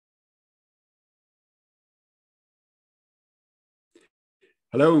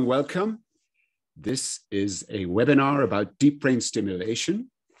Hello and welcome. This is a webinar about deep brain stimulation.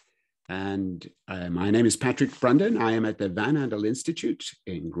 And my name is Patrik Brundin. I am at the Van Andel Institute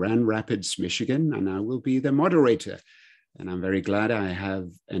in Grand Rapids, Michigan, and I will be the moderator. And I'm very glad I have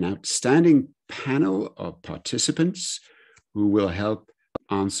an outstanding panel of participants who will help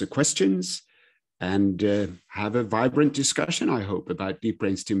answer questions and have a vibrant discussion, I hope, about deep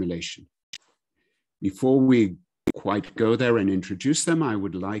brain stimulation. Before we quite go there and introduce them, I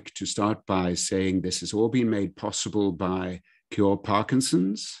would like to start by saying this has all been made possible by Cure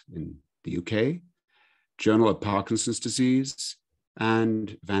Parkinson's in the UK, Journal of Parkinson's Disease,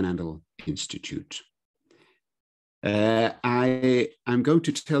 and Van Andel Institute. I am going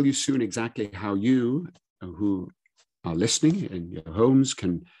to tell you soon exactly how you, who are listening in your homes,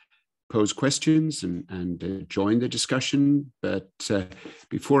 can pose questions and join the discussion. But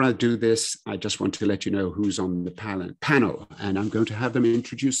before I do this, I just want to let you know who's on the panel, and I'm going to have them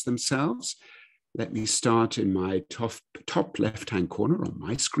introduce themselves. Let me start in my top left-hand corner on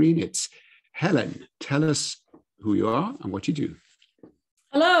my screen. It's Helen. Tell us who you are and what you do.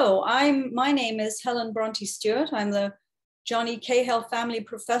 Hello, my name is Helen Bronte-Stewart. I'm the Johnny Cahill Family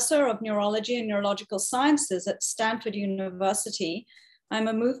Professor of Neurology and Neurological Sciences at Stanford University. I'm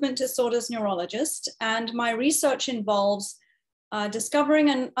a movement disorders neurologist, and my research involves discovering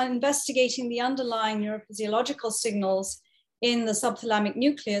and investigating the underlying neurophysiological signals in the subthalamic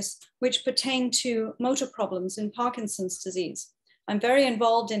nucleus, which pertain to motor problems in Parkinson's disease. I'm very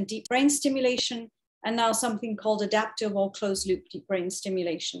involved in deep brain stimulation and now something called adaptive or closed loop deep brain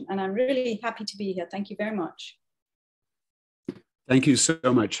stimulation. And I'm really happy to be here. Thank you very much. Thank you so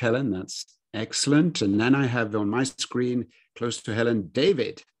much, Helen. That's excellent. And then I have on my screen, close to Helen,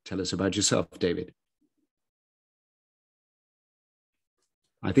 David. Tell us about yourself, David.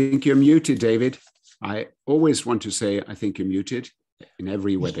 I think you're muted, David. I always want to say, I think you're muted in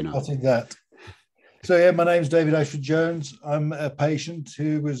every webinar. I think that. So yeah, my name's David Ashford-Jones. I'm a patient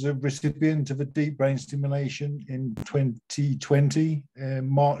who was a recipient of a deep brain stimulation in 2020,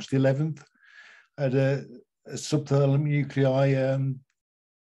 March the 11th, at a subthalamic nuclei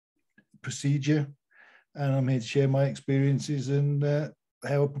procedure. And I'm here to share my experiences and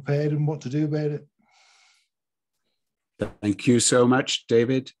how I prepared and what to do about it. Thank you so much,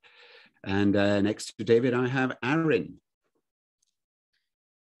 David. And next to David, I have Aaron.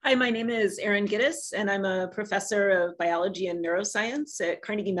 Hi, my name is Erin Giddis, and I'm a professor of biology and neuroscience at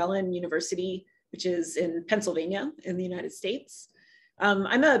Carnegie Mellon University, which is in Pennsylvania in the United States.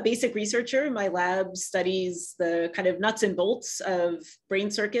 I'm a basic researcher. My lab studies the kind of nuts and bolts of brain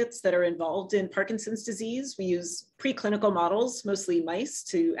circuits that are involved in Parkinson's disease. We use preclinical models, mostly mice,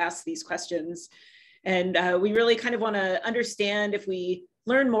 to ask these questions. And we really kind of want to understand, if we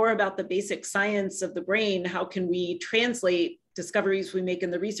learn more about the basic science of the brain, how can we translate discoveries we make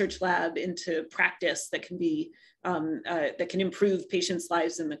in the research lab into practice that can be that can improve patients'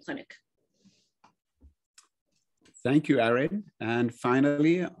 lives in the clinic. Thank you, Aaron. And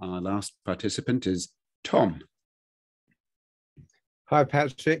finally, our last participant is Tom. Hi,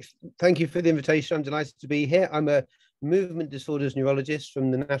 Patrick. Thank you for the invitation. I'm delighted to be here. I'm a movement disorders neurologist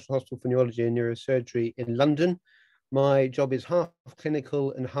from the National Hospital for Neurology and Neurosurgery in London. My job is half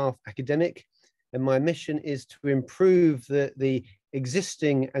clinical and half academic, and my mission is to improve the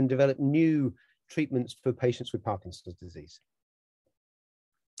existing and develop new treatments for patients with Parkinson's disease.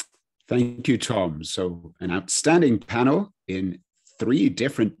 Thank you, Tom. So an outstanding panel in 3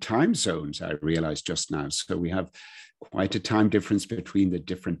 different time zones, I realized just now. So we have quite a time difference between the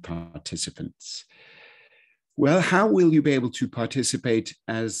different participants. Well, how will you be able to participate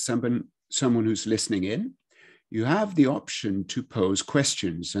as someone who's listening in? You have the option to pose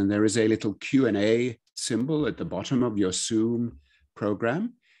questions, and there is a little Q&A symbol at the bottom of your Zoom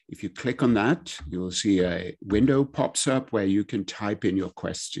program. If you click on that, you'll see a window pops up where you can type in your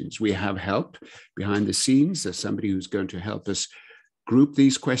questions. We have help behind the scenes. There's somebody who's going to help us group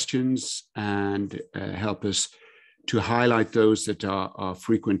these questions and help us to highlight those that are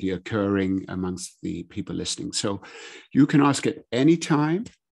frequently occurring amongst the people listening. So you can ask at any time,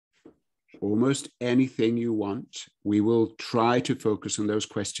 almost anything you want. We will try to focus on those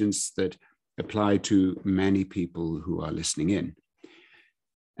questions that apply to many people who are listening in.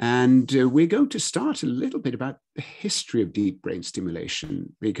 And we're going to start a little bit about the history of deep brain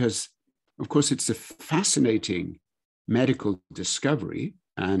stimulation, because, of course, it's a fascinating medical discovery.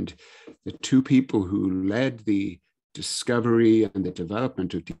 And the 2 people who led the discovery and the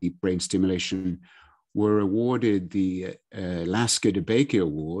development of deep brain stimulation were awarded the Lasker DeBakey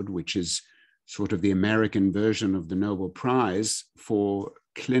Award, which is sort of the American version of the Nobel Prize for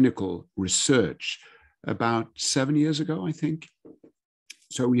clinical research, about 7 years ago, I think.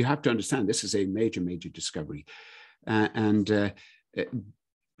 So you have to understand this is a major, major discovery.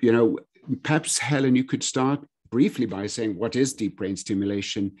 You know, perhaps Helen, you could start briefly by saying what is deep brain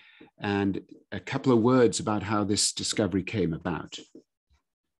stimulation and a couple of words about how this discovery came about.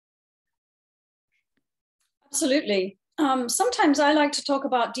 Absolutely. Sometimes I like to talk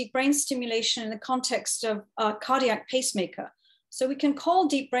about deep brain stimulation in the context of a cardiac pacemaker. So we can call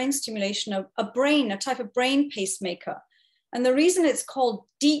deep brain stimulation a type of brain pacemaker. And the reason it's called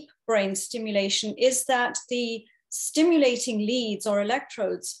deep brain stimulation is that the stimulating leads or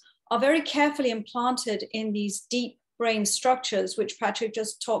electrodes are very carefully implanted in these deep brain structures, which Patrik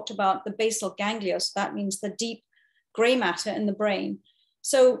just talked about, the basal ganglia. So that means the deep gray matter in the brain.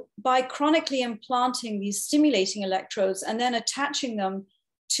 So by chronically implanting these stimulating electrodes and then attaching them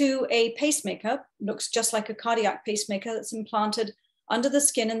to a pacemaker, looks just like a cardiac pacemaker that's implanted under the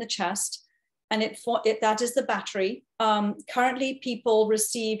skin in the chest, and that is the battery. Currently, people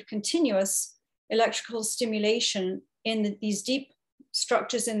receive continuous electrical stimulation in these deep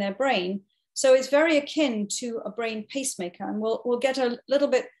structures in their brain. So it's very akin to a brain pacemaker. And we'll get a little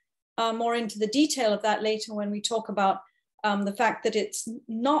bit more into the detail of that later when we talk about the fact that it's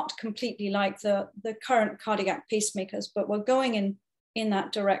not completely like the current cardiac pacemakers, but we're going in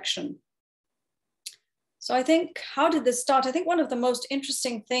that direction. So I think, how did this start? I think one of the most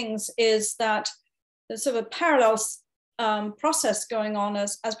interesting things is that there's sort of a parallel process going on,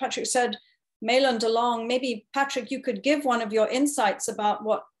 as Patrik said, Mahlon DeLong. Maybe Patrik, you could give one of your insights about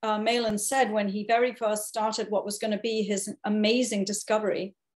what Mahlon said when he very first started what was going to be his amazing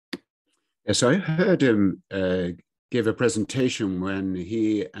discovery. Yes, I heard him give a presentation when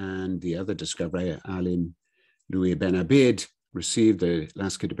he and the other discoverer, Alain Louis Ben-Abid, received the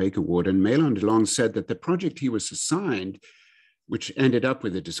Lasker DeBakey Award. And Mahlon DeLong said that the project he was assigned, which ended up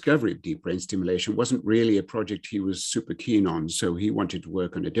with the discovery of deep brain stimulation, wasn't really a project he was super keen on. So he wanted to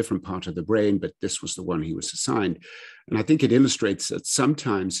work on a different part of the brain, but this was the one he was assigned. And I think it illustrates that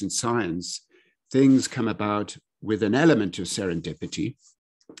sometimes in science, things come about with an element of serendipity,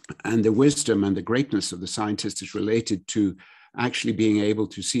 and the wisdom and the greatness of the scientist is related to actually being able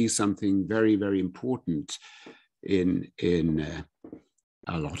to see something very, very important in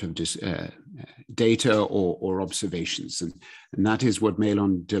a lot of data or observations. And that is what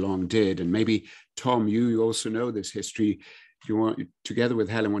Mahlon DeLong did. And maybe, Tom, you also know this history. You want, together with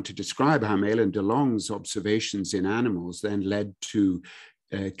Helen, want to describe how Mahlon DeLong's observations in animals then led to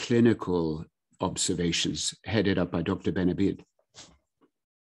clinical observations headed up by Dr. Ben-Abid.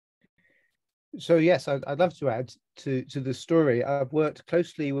 So yes, I'd love to add to the story. I've worked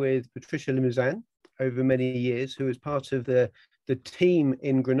closely with Patricia Limousin over many years, who is part of the team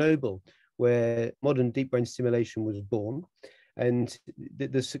in Grenoble, where modern deep brain stimulation was born. And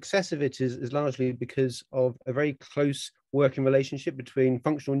the success of it is largely because of a very close working relationship between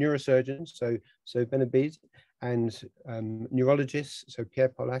functional neurosurgeons, so Ben-Abid, and neurologists, so Pierre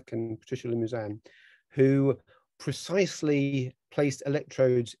Pollack and Patricia Limousin, who precisely placed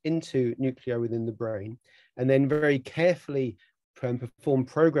electrodes into nuclei within the brain and then very carefully perform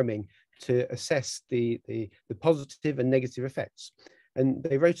programming to assess the positive and negative effects. And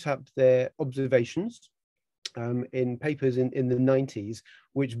they wrote up their observations in papers in the 90s,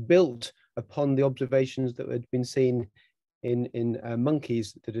 which built upon the observations that had been seen in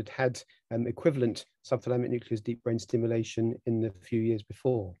monkeys that had equivalent subthalamic nucleus deep brain stimulation in the few years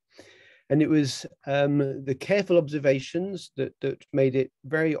before. And it was the careful observations that made it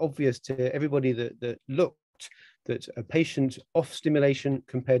very obvious to everybody that looked that a patient off stimulation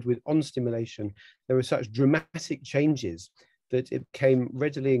compared with on stimulation, there were such dramatic changes that it became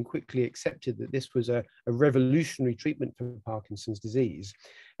readily and quickly accepted that this was a revolutionary treatment for Parkinson's disease.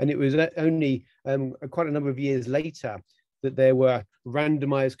 And it was only quite a number of years later that there were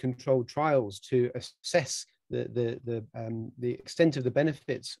randomized controlled trials to assess the extent of the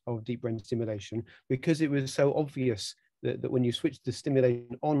benefits of deep brain stimulation, because it was so obvious that when you switch the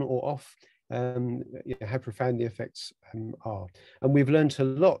stimulation on or off, how profound the effects are. And we've learned a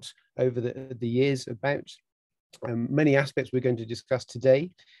lot over the years about many aspects we're going to discuss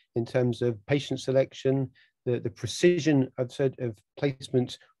today in terms of patient selection, the precision of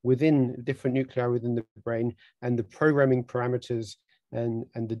placement within different nuclei within the brain, and the programming parameters and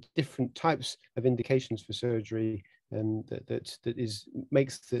the different types of indications for surgery makes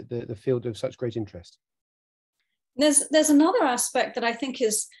the field of such great interest. There's another aspect that I think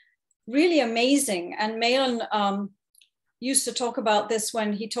is really amazing, and Mahlon used to talk about this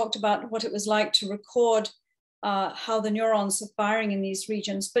when he talked about what it was like to record how the neurons are firing in these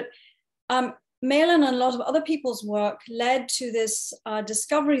regions. But Mahlon and a lot of other people's work led to this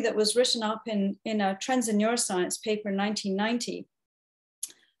discovery that was written up in a Trends in Neuroscience paper in 1990.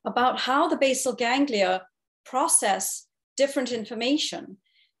 about how the basal ganglia process different information.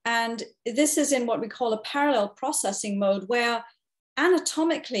 And this is in what we call a parallel processing mode, where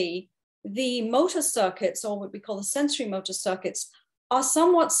anatomically the motor circuits, or what we call the sensory motor circuits, are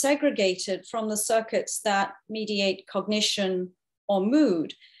somewhat segregated from the circuits that mediate cognition or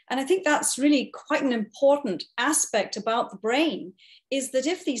mood. And I think that's really quite an important aspect about the brain, is that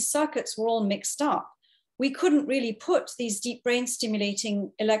if these circuits were all mixed up, we couldn't really put these deep brain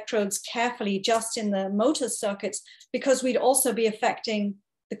stimulating electrodes carefully just in the motor circuits, because we'd also be affecting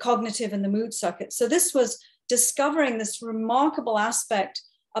the cognitive and the mood circuits. So this was discovering this remarkable aspect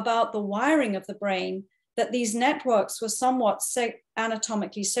about the wiring of the brain, that these networks were somewhat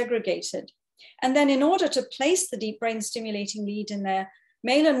anatomically segregated. And then in order to place the deep brain stimulating lead in there,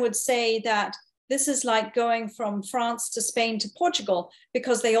 Malin would say that this is like going from France to Spain to Portugal,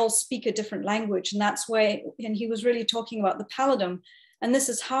 because they all speak a different language. And that's where, and he was really talking about the pallidum. And this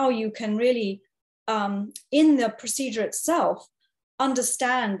is how you can really, in the procedure itself,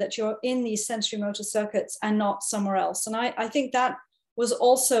 understand that you're in these sensory motor circuits and not somewhere else. And I think that was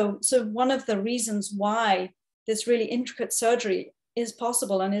also sort of one of the reasons why this really intricate surgery is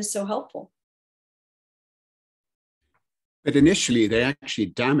possible and is so helpful. But initially, they actually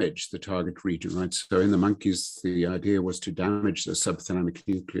damaged the target region, right? So in the monkeys, the idea was to damage the subthalamic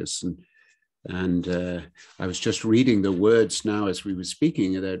nucleus. And I was just reading the words now as we were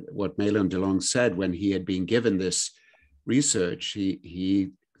speaking, that what Malin DeLong said when he had been given this research.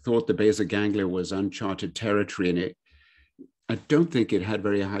 He thought the basal ganglia was uncharted territory, and I don't think it had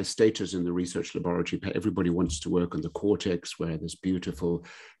very high status in the research laboratory. Everybody wants to work on the cortex, where there's beautiful,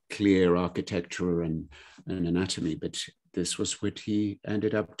 clear architecture and anatomy, but this was what he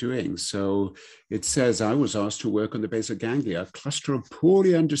ended up doing. So it says, I was asked to work on the basal ganglia, a cluster of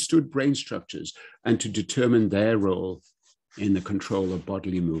poorly understood brain structures, and to determine their role in the control of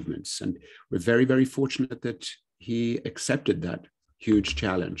bodily movements. And we're very, very fortunate that he accepted that huge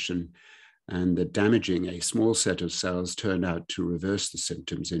challenge, and that damaging a small set of cells turned out to reverse the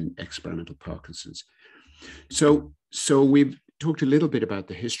symptoms in experimental Parkinson's. So we've talked a little bit about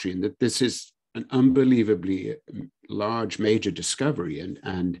the history, and that this is an unbelievably large, major discovery.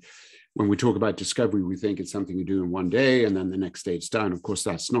 And when we talk about discovery, we think it's something you do in one day and then the next day it's done. Of course,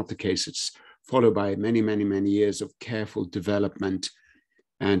 that's not the case. It's followed by many, many, many years of careful development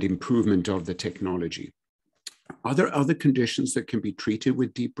and improvement of the technology. Are there other conditions that can be treated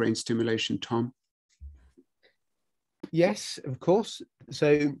with deep brain stimulation, Tom? Yes, of course.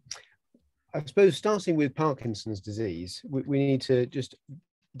 So I suppose starting with Parkinson's disease, we need to just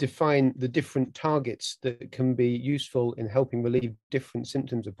define the different targets that can be useful in helping relieve different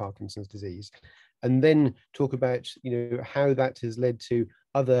symptoms of Parkinson's disease, and then talk about how that has led to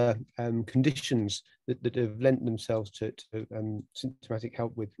other conditions that have lent themselves to symptomatic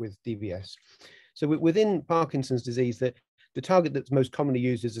help with DBS. So within Parkinson's disease, the target that's most commonly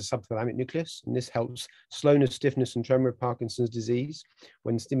used is the subthalamic nucleus, and this helps slowness, stiffness, and tremor of Parkinson's disease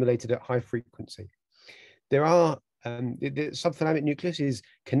when stimulated at high frequency. There are the subthalamic nucleus is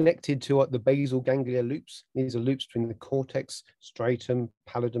connected to the basal ganglia loops. These are loops between the cortex, striatum,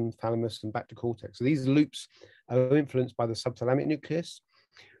 pallidum, thalamus, and back to cortex. So these loops are influenced by the subthalamic nucleus,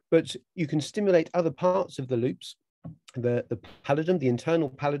 but you can stimulate other parts of the loops, the pallidum, the internal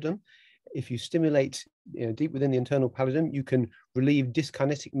pallidum. If you stimulate deep within the internal pallidum, you can relieve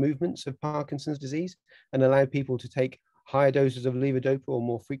dyskinetic movements of Parkinson's disease and allow people to take higher doses of levodopa or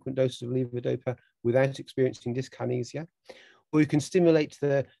more frequent doses of levodopa without experiencing dyskinesia. Or you can stimulate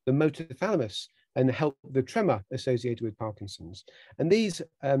the motor thalamus and help the tremor associated with Parkinson's. And these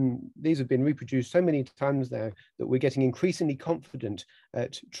have been reproduced so many times now that we're getting increasingly confident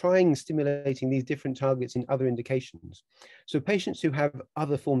at trying stimulating these different targets in other indications. So patients who have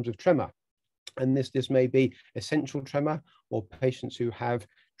other forms of tremor, and this may be essential tremor, or patients who have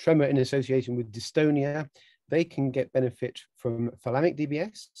tremor in association with dystonia, they can get benefit from thalamic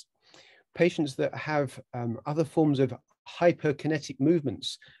DBS. Patients that have other forms of hyperkinetic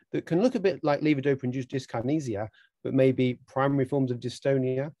movements that can look a bit like levodopa-induced dyskinesia, but maybe primary forms of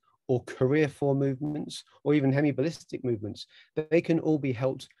dystonia or career form movements, or even hemiballistic movements, they can all be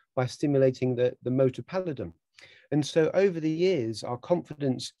helped by stimulating the motor pallidum. And so over the years, our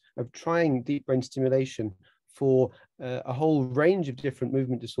confidence of trying deep brain stimulation for a whole range of different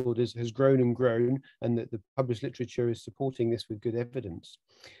movement disorders has grown and grown, and that the published literature is supporting this with good evidence.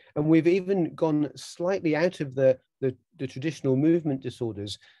 And we've even gone slightly out of the traditional movement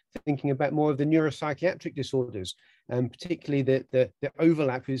disorders thinking about more of the neuropsychiatric disorders, and particularly the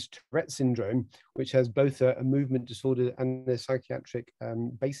overlap is Tourette syndrome, which has both a movement disorder and a psychiatric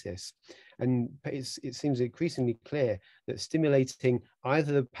basis. And it seems increasingly clear that stimulating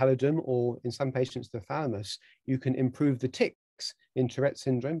either the pallidum or, in some patients, the thalamus, you can improve the tics in Tourette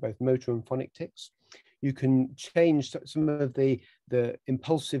syndrome, both motor and phonic tics. You can change some of the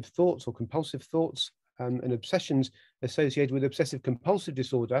impulsive thoughts or compulsive thoughts and obsessions associated with obsessive compulsive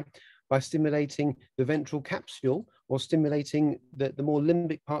disorder by stimulating the ventral capsule or stimulating the more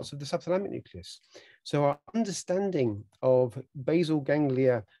limbic parts of the subthalamic nucleus. So our understanding of basal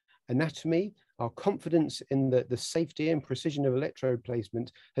ganglia anatomy, our confidence in the safety and precision of electrode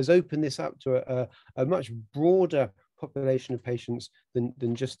placement has opened this up to a much broader population of patients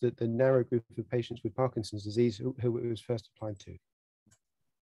than just the narrow group of patients with Parkinson's disease who it was first applied to.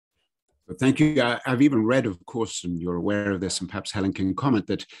 Thank you. I've even read, of course, and you're aware of this, and perhaps Helen can comment,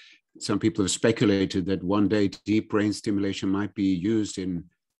 that some people have speculated that one day deep brain stimulation might be used in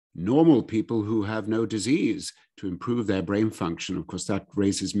normal people who have no disease to improve their brain function. Of course, that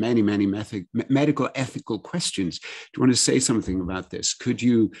raises many, many medical ethical questions. Do you want to say something about this? Could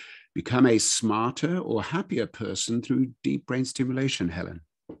you become a smarter or happier person through deep brain stimulation, Helen?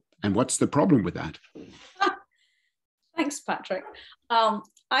 And what's the problem with that? Thanks, Patrick.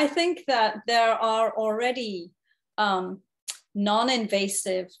 I think that there are already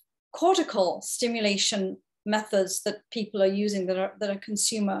non-invasive cortical stimulation methods that people are using that are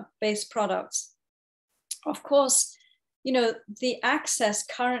consumer-based products. Of course, you know, the access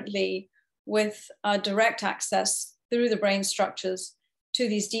currently with direct access through the brain structures to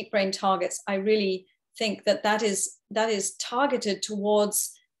these deep brain targets, I really think that is targeted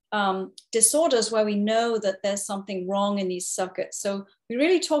towards disorders where we know that there's something wrong in these circuits. So we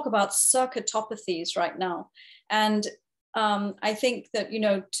really talk about circuitopathies right now. And I think that, you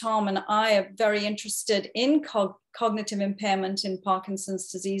know, Tom and I are very interested in cognitive impairment in Parkinson's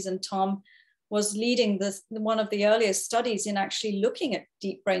disease, and Tom was leading one of the earliest studies in actually looking at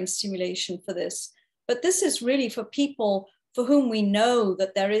deep brain stimulation for this. But this is really for people for whom we know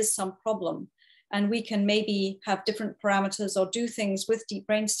that there is some problem, and we can maybe have different parameters or do things with deep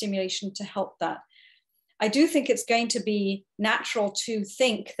brain stimulation to help that. I do think it's going to be natural to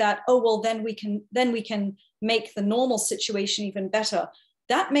think that, oh, well, then we can make the normal situation even better.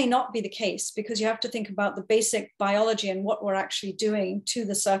 That may not be the case, because you have to think about the basic biology and what we're actually doing to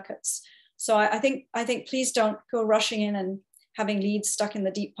the circuits. So I think please don't go rushing in and having leads stuck in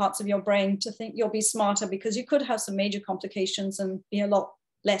the deep parts of your brain to think you'll be smarter, because you could have some major complications and be a lot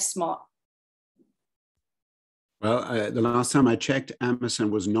less smart. Well, the last time I checked, Amazon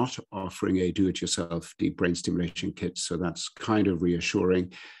was not offering a do-it-yourself deep brain stimulation kit, so that's kind of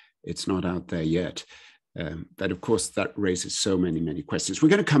reassuring. It's not out there yet. But of course, that raises so many questions. We're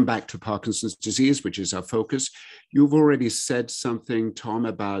going to come back to Parkinson's disease, which is our focus. You've already said something, Tom,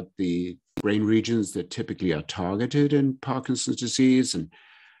 about the brain regions that typically are targeted in Parkinson's disease,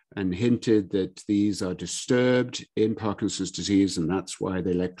 and hinted that these are disturbed in Parkinson's disease, and that's why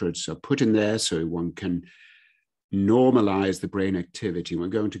the electrodes are put in there, so one can normalize the brain activity. We're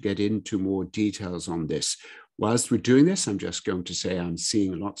going to get into more details on this. Whilst we're doing this, I'm just going to say I'm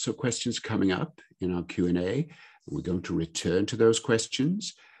seeing lots of questions coming up in our Q&A. We're going to return to those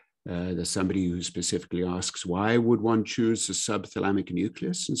questions. There's somebody who specifically asks, why would one choose the subthalamic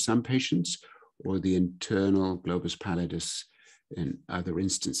nucleus in some patients or the internal globus pallidus in other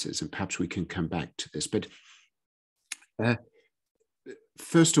instances? And perhaps we can come back to this. But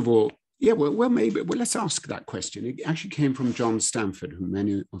first of all, yeah, well, let's ask that question. It actually came from John Stanford, who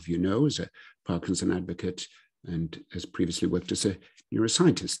many of you know is a Parkinson advocate and has previously worked as a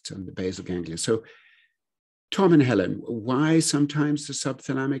neuroscientist on the basal ganglia. So, Tom and Helen, why sometimes the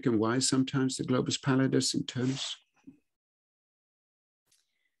subthalamic and why sometimes the globus pallidus internus?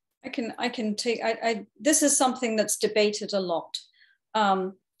 I can take. This is something that's debated a lot.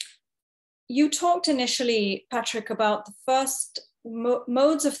 You talked initially, Patrick, about the first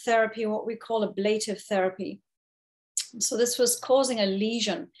modes of therapy, what we call ablative therapy. So this was causing a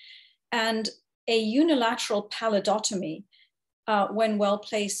lesion, and a unilateral pallidotomy, when well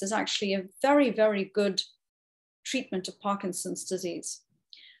placed, is actually a very good treatment of Parkinson's disease.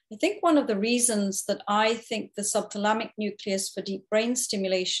 I think one of the reasons that I think the subthalamic nucleus for deep brain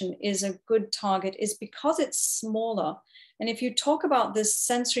stimulation is a good target is because it's smaller. And if you talk about this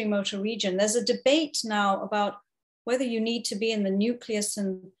sensory motor region, there's a debate now about whether you need to be in the nucleus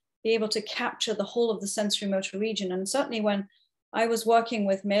and be able to capture the whole of the sensory motor region. And certainly when I was working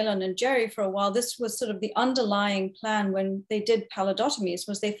with Malin and Jerry for a while, this was sort of the underlying plan when they did pallidotomies,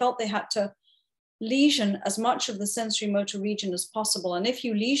 was they felt they had to lesion as much of the sensory motor region as possible. And if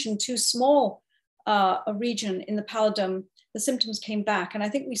you lesion too small a region in the pallidum, the symptoms came back. And I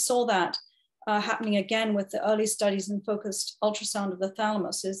think we saw that happening again with the early studies in focused ultrasound of the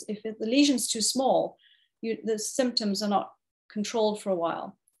thalamus, is if the lesion's too small, the symptoms are not controlled for a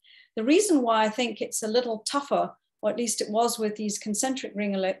while. The reason why I think it's a little tougher, or at least it was with these concentric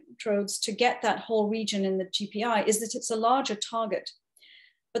ring electrodes, to get that whole region in the GPI is that it's a larger target.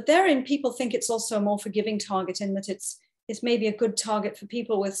 But therein, people think it's also a more forgiving target, in that it's maybe a good target for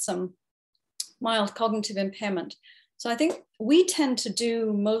people with some mild cognitive impairment. So I think we tend to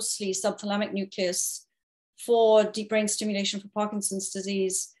do mostly subthalamic nucleus for deep brain stimulation for Parkinson's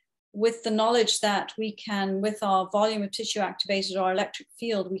disease, with the knowledge that we can, with our volume of tissue activated or electric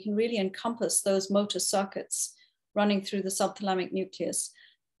field, we can really encompass those motor circuits running through the subthalamic nucleus.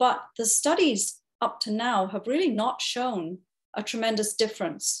 But the studies up to now have really not shown a tremendous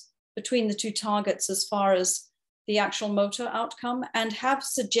difference between the two targets as far as the actual motor outcome, and have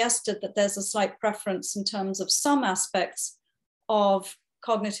suggested that there's a slight preference in terms of some aspects of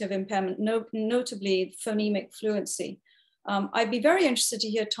cognitive impairment, notably phonemic fluency. I'd be very interested to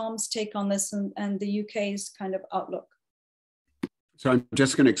hear Tom's take on this and the UK's kind of outlook. So I'm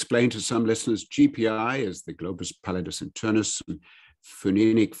just going to explain to some listeners, GPI is the globus pallidus internus, and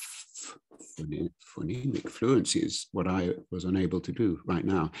phonemic fluency is what I was unable to do right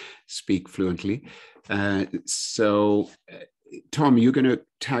now, speak fluently. So Tom, you're going to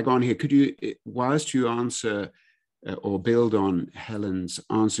tag on here. Could you, whilst you answer or build on Helen's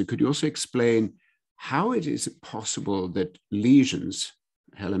answer, could you also explain how it is possible that lesions,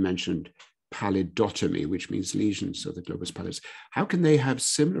 Helen mentioned pallidotomy, which means lesions of the globus pallidus, how can they have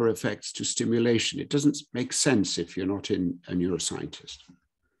similar effects to stimulation? It doesn't make sense if you're not a neuroscientist.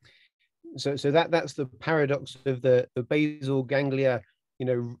 So that's the paradox of the basal ganglia,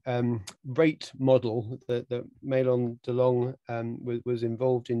 rate model that Mahlon DeLong was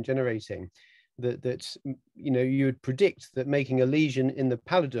involved in generating. That you would predict that making a lesion in the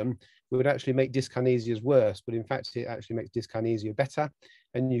pallidum would actually make dyskinesias worse, but in fact it actually makes dyskinesia better,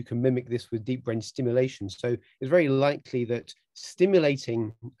 and you can mimic this with deep brain stimulation. So it's very likely that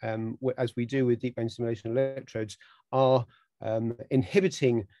stimulating, as we do with deep brain stimulation electrodes, are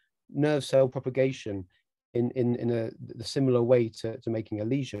inhibiting nerve cell propagation in a similar way to making a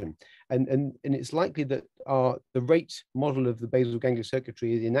lesion. And it's likely that the rate model of the basal ganglia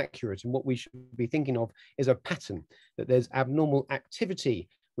circuitry is inaccurate, and what we should be thinking of is a pattern, that there's abnormal activity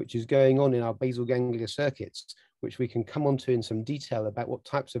which is going on in our basal ganglia circuits, which we can come onto in some detail about what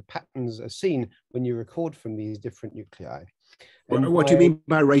types of patterns are seen when you record from these different nuclei. What do you mean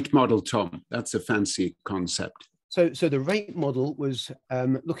by rate model, Tom? That's a fancy concept. So the rate model was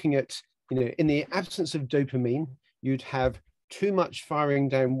looking at, in the absence of dopamine, you'd have too much firing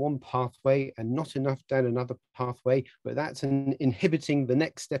down one pathway and not enough down another pathway, but that's inhibiting the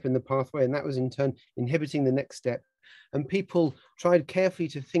next step in the pathway, and that was in turn inhibiting the next step. And people tried carefully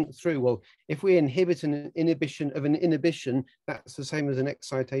to think through, well, if we inhibit an inhibition of an inhibition, that's the same as an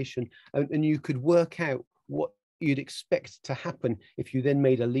excitation, and you could work out what you'd expect to happen if you then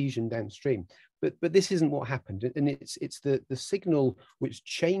made a lesion downstream. But this isn't what happened, and it's the signal which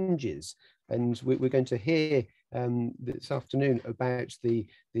changes, and we're going to hear this afternoon about the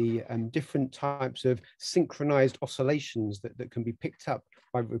different types of synchronized oscillations that can be picked up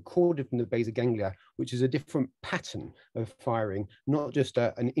by recorded from the basal ganglia, which is a different pattern of firing, not just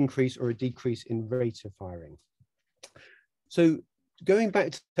an increase or a decrease in rate of firing. So going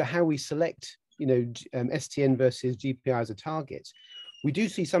back to how we select STN versus GPI as a target, we do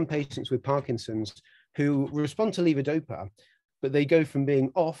see some patients with Parkinson's who respond to levodopa, but they go from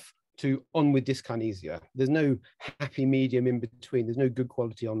being off to on with dyskinesia. There's no happy medium in between. There's no good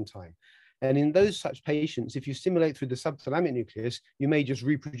quality on time. And in those such patients, if you stimulate through the subthalamic nucleus, you may just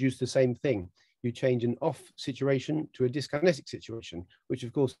reproduce the same thing. You change an off situation to a dyskinetic situation, which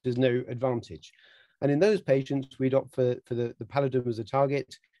of course is no advantage. And in those patients, we'd opt for the pallidum as a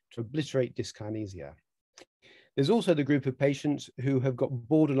target to obliterate dyskinesia. There's also the group of patients who have got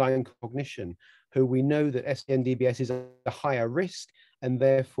borderline cognition, who we know that STN DBS is a higher risk, and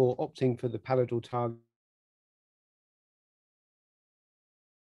therefore opting for the pallidal target.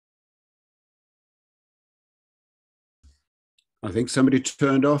 I think somebody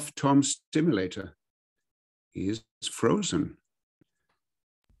turned off Tom's stimulator. He is frozen.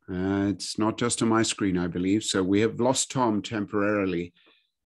 It's not just on my screen, I believe. So we have lost Tom temporarily.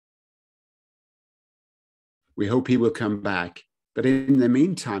 We hope he will come back. But in the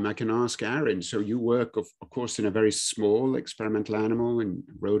meantime, I can ask Aaron, so you work, of course, in a very small experimental animal, in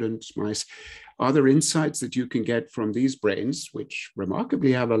rodents, mice. Are there insights that you can get from these brains, which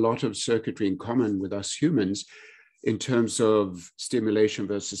remarkably have a lot of circuitry in common with us humans, in terms of stimulation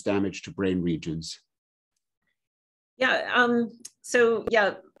versus damage to brain regions? Yeah, so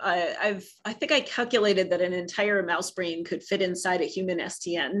yeah, I think I calculated that an entire mouse brain could fit inside a human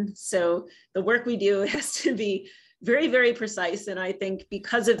STN. So the work we do has to be very, very precise. And I think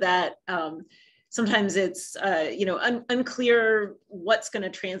because of that, sometimes it's unclear what's going to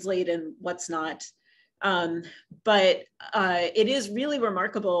translate and what's not. But it is really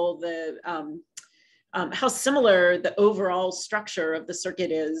remarkable how similar the overall structure of the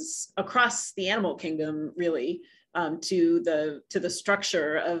circuit is across the animal kingdom, really, to the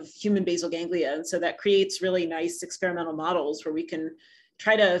structure of human basal ganglia. And so that creates really nice experimental models where we can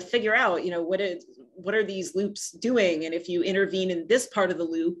try to figure out, what are these loops doing? And if you intervene in this part of the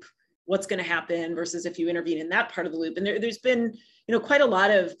loop, what's going to happen versus if you intervene in that part of the loop. And there's been, quite a lot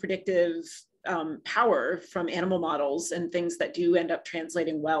of predictive power from animal models and things that do end up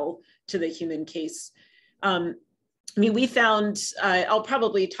translating well to the human case. We found, I'll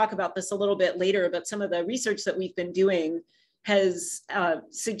probably talk about this a little bit later, but some of the research that we've been doing has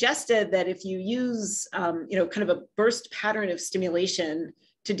suggested that if you use, kind of a burst pattern of stimulation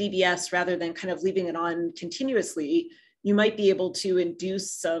to DBS rather than kind of leaving it on continuously, you might be able to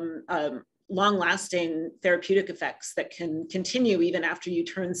induce some long-lasting therapeutic effects that can continue even after you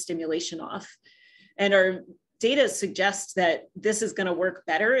turn stimulation off. And our data suggests that this is going to work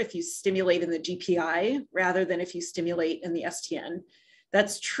better if you stimulate in the GPI rather than if you stimulate in the STN.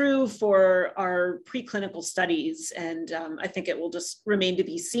 That's true for our preclinical studies, and I think it will just remain to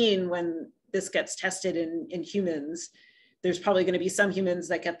be seen when this gets tested in humans. There's probably going to be some humans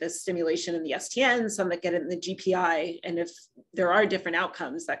that get this stimulation in the STN, some that get it in the GPI, and if there are different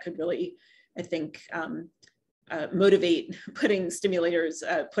outcomes, that could really, I think, motivate putting stimulators,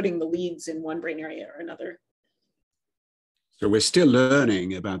 putting the leads in one brain area or another. So we're still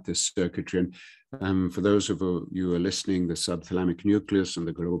learning about this circuitry. And for those of you who are listening, the subthalamic nucleus and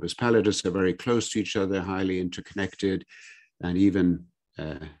the globus pallidus are very close to each other, highly interconnected, and even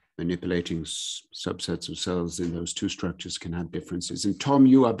manipulating subsets of cells in those two structures can have differences. And Tom,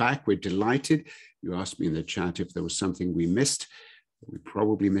 you are back. We're delighted. You asked me in the chat if there was something we missed. We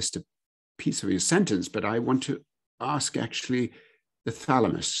probably missed a piece of your sentence, but I want to ask actually the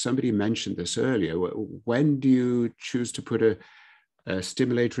thalamus. Somebody mentioned this earlier. When do you choose to put a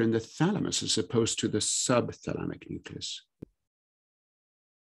stimulator in the thalamus as opposed to the subthalamic nucleus?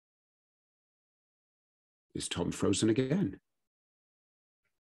 Is Tom frozen again?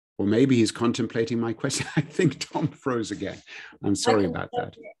 Or maybe he's contemplating my question. I think Tom froze again. I'm sorry about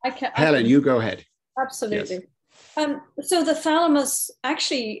that. Helen, you go ahead. Absolutely. Yes. So the thalamus,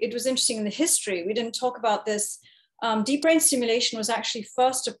 actually, it was interesting in the history. We didn't talk about this. Deep brain stimulation was actually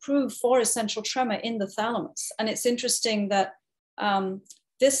first approved for essential tremor in the thalamus. And it's interesting that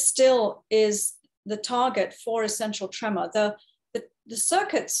this still is the target for essential tremor. The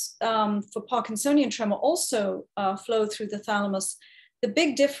circuits for Parkinsonian tremor also flow through the thalamus. The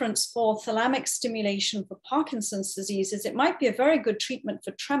big difference for thalamic stimulation for Parkinson's disease is it might be a very good treatment for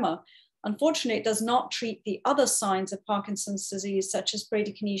tremor. Unfortunately, it does not treat the other signs of Parkinson's disease, such as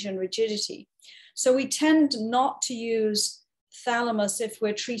bradykinesia and rigidity. So we tend not to use thalamus if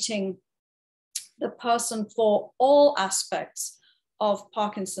we're treating the person for all aspects of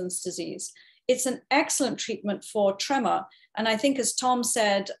Parkinson's disease. It's an excellent treatment for tremor. And I think, as Tom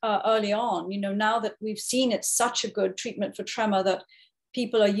said early on, now that we've seen it's such a good treatment for tremor that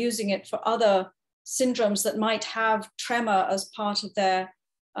people are using it for other syndromes that might have tremor as part of their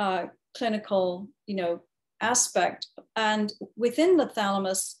clinical, aspect. And within the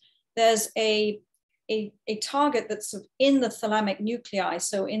thalamus, there's a target that's in the thalamic nuclei,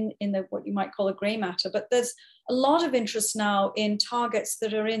 so in the what you might call the gray matter. But there's a lot of interest now in targets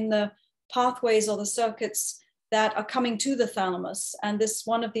that are in the pathways or the circuits that are coming to the thalamus. And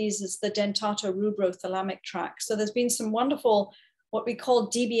one of these is the dentato-rubrothalamic tract. So there's been some wonderful, what we call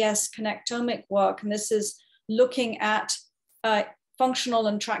DBS connectomic work. And this is looking at functional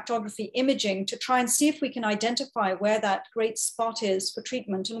and tractography imaging to try and see if we can identify where that great spot is for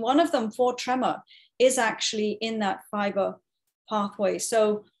treatment. And one of them for tremor is actually in that fiber pathway.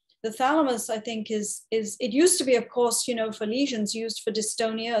 So the thalamus, I think, is it used to be, of course, for lesions used for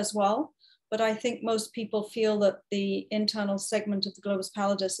dystonia as well. But I think most people feel that the internal segment of the globus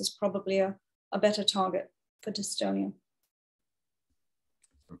pallidus is probably a better target for dystonia.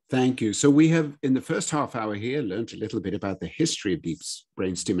 Thank you. So we have, in the first half hour here, learned a little bit about the history of deep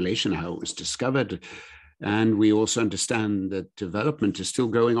brain stimulation, how it was discovered, And we also understand that development is still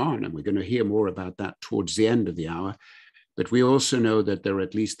going on, and we're going to hear more about that towards the end of the hour. But we also know that there are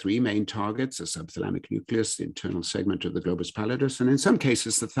at least three main targets: the subthalamic nucleus, the internal segment of the globus pallidus, and in some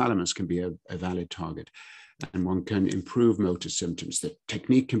cases, the thalamus can be a valid target. And one can improve motor symptoms. The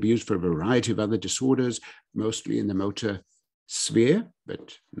technique can be used for a variety of other disorders, mostly in the motor sphere,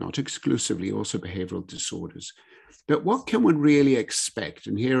 but not exclusively, also behavioral disorders. But what can one really expect?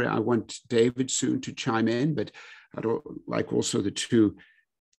 And here I want David soon to chime in, but I'd like also the two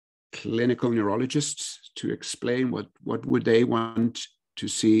clinical neurologists to explain what would they want to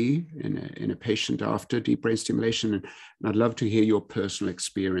see in a patient after deep brain stimulation. And I'd love to hear your personal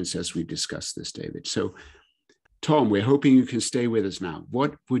experience as we discuss this, David. So Tom, we're hoping you can stay with us now.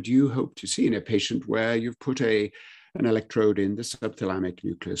 What would you hope to see in a patient where you've put an electrode in the subthalamic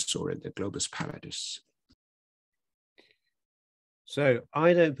nucleus or in the globus pallidus? So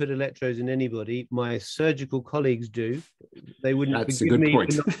I don't put electrodes in anybody. My surgical colleagues do. They wouldn't forgive me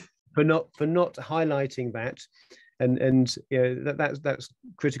for not highlighting that. And you know, that's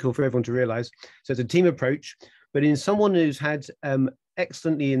critical for everyone to realize. So it's a team approach. But in someone who's had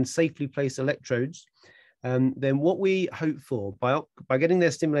excellently and safely placed electrodes, then what we hope for by getting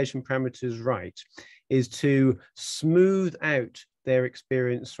their stimulation parameters right is to smooth out their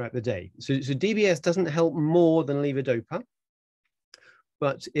experience throughout the day. So DBS doesn't help more than levodopa.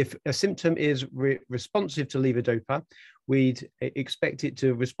 But if a symptom is responsive to levodopa, we'd expect it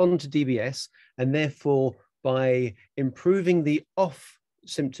to respond to DBS, and therefore by improving the off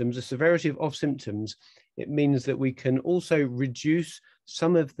symptoms, the severity of off symptoms, it means that we can also reduce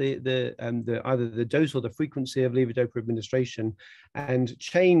some of the either the dose or the frequency of levodopa administration, and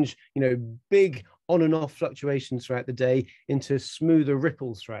change, you know, big on and off fluctuations throughout the day into smoother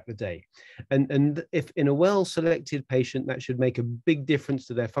ripples throughout the day. And if in a well-selected patient, that should make a big difference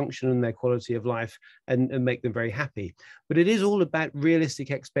to their function and their quality of life, and make them very happy. But it is all about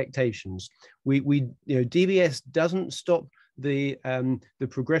realistic expectations. You know, DBS doesn't stop the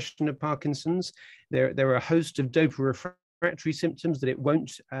progression of Parkinson's. There are a host of dopa refractory symptoms that it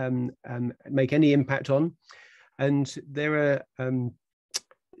won't make any impact on, and there are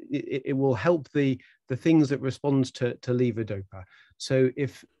it will help the things that responds to levodopa. So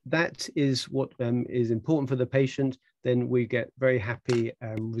if that is what is important for the patient, then we get very happy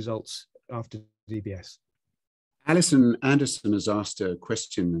results after DBS. Alison Anderson has asked a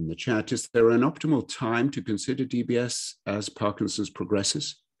question in the chat. Is there an optimal time to consider DBS as Parkinson's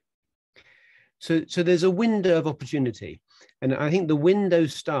progresses? So there's a window of opportunity. And I think the window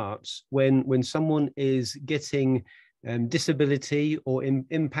starts when someone is getting disability or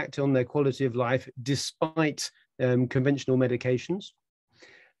impact on their quality of life despite conventional medications.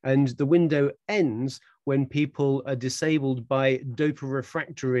 And the window ends when people are disabled by dopa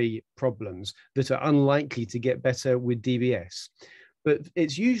refractory problems that are unlikely to get better with DBS. But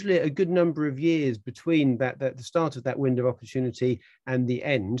it's usually a good number of years between the start of that window of opportunity and the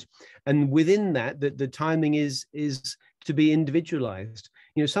end. And within that, the timing is to be individualized.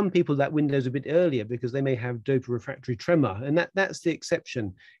 You know, some people, that window is a bit earlier because they may have dopa refractory tremor, and that's the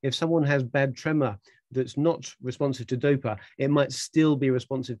exception. If someone has bad tremor that's not responsive to dopa, it might still be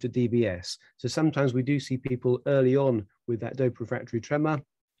responsive to DBS. So sometimes we do see people early on with that dopa refractory tremor.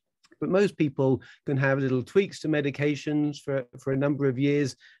 But most people can have little tweaks to medications for a number of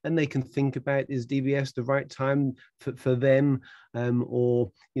years, and they can think about, is DBS the right time for them,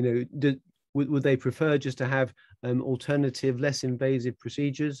 or, you know, would they prefer just to have alternative, less invasive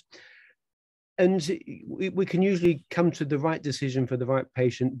procedures? And we can usually come to the right decision for the right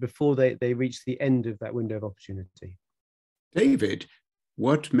patient before they reach the end of that window of opportunity. David,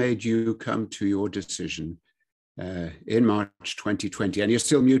 what made you come to your decision in March 2020? And you're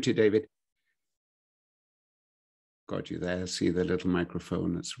still muted, David. Got you there. See the little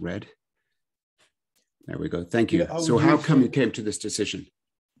microphone that's red. There we go. Thank you. Yeah, so how come you came to this decision?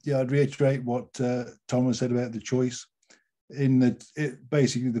 Yeah, I'd reiterate what Thomas said about the choice.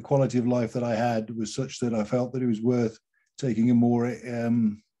 Basically, the quality of life that I had was such that I felt that it was worth taking a more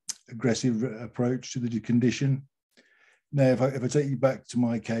aggressive approach to the condition. Now, if I take you back to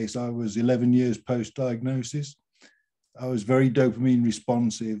my case, I was 11 years post-diagnosis. I was very dopamine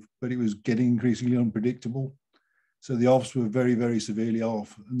responsive, but it was getting increasingly unpredictable. So the offs were very, very severely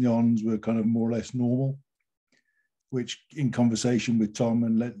off, and the ons were kind of more or less normal, which in conversation with Tom,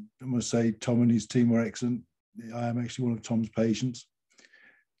 and I must say, Tom and his team were excellent. I am actually one of Tom's patients.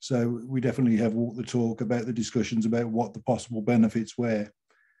 So we definitely have walked the talk about the discussions about what the possible benefits were.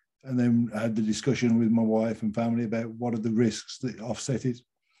 And then I had the discussion with my wife and family about what are the risks that offset it.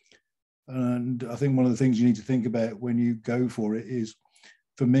 And I think one of the things you need to think about when you go for it is,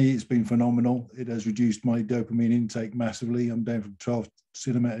 for me, it's been phenomenal. It has reduced my dopamine intake massively. I'm down from 12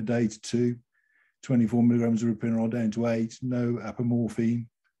 cinema a day to 2, 24 milligrams of ropinirole down to 8, no apomorphine,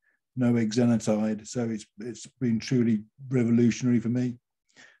 no exenatide. So it's been truly revolutionary for me.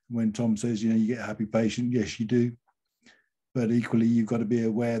 When Tom says, you get a happy patient, yes, you do. But equally, you've got to be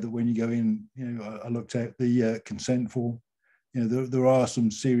aware that when you go in, I looked at the consent form, there are some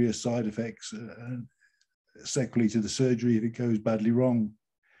serious side effects, sequelae to the surgery if it goes badly wrong.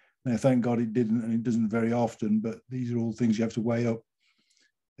 Now, thank God it didn't, and it doesn't very often, but these are all things you have to weigh up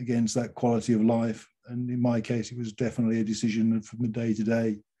against that quality of life. And in my case, it was definitely a decision from the day to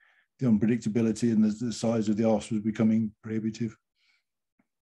day. The unpredictability and the size of the arse was becoming prohibitive.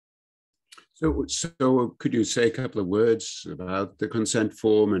 So could you say a couple of words about the consent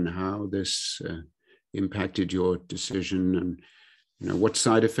form and how this impacted your decision, and what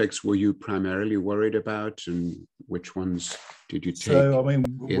side effects were you primarily worried about, and which ones did you take in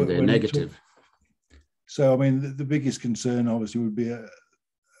the negative? The biggest concern obviously would be an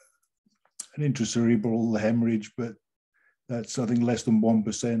intracerebral hemorrhage, but that's, I think, less than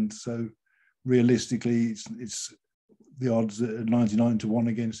 1%. So realistically, it's the odds are 99 to 1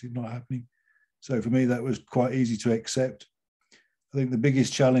 against it not happening. So for me, that was quite easy to accept. I think the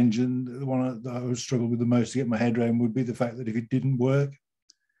biggest challenge, and the one that I would struggle with the most to get my head around, would be the fact that if it didn't work,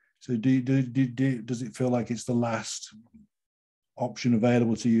 so does it feel like it's the last option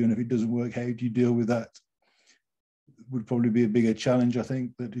available to you? And if it doesn't work, how do you deal with that? Would probably be a bigger challenge. I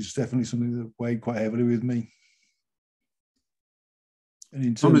think that is definitely something that weighed quite heavily with me. And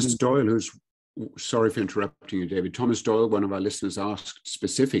in Thomas Doyle, who's, sorry for interrupting you, David. Thomas Doyle, one of our listeners, asked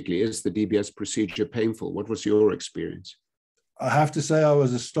specifically, is the DBS procedure painful? What was your experience? I have to say I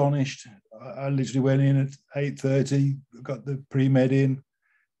was astonished. I literally went in at 8:30, got the pre-med in,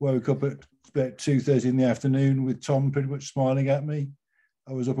 woke up at about 2:30 in the afternoon with Tom pretty much smiling at me.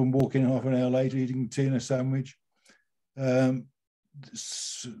 I was up and walking half an hour later, eating tea and a sandwich. The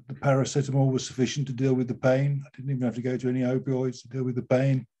paracetamol was sufficient to deal with the pain. I didn't even have to go to any opioids to deal with the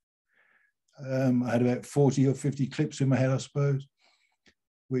pain. I had about 40 or 50 clips in my head, I suppose,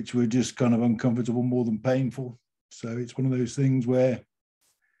 which were just kind of uncomfortable more than painful. So it's one of those things where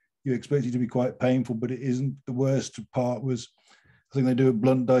you expect it to be quite painful, but it isn't. The worst part was, I think they do a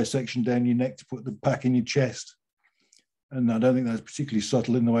blunt dissection down your neck to put the pack in your chest. And I don't think that's particularly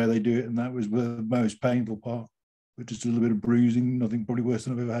subtle in the way they do it. And that was the most painful part, but just a little bit of bruising, nothing probably worse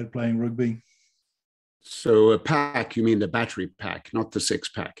than I've ever had playing rugby. So a pack, you mean the battery pack, not the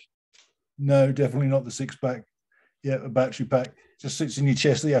 6-pack? No, definitely not the 6-pack. Yeah, a battery pack. Just sits in your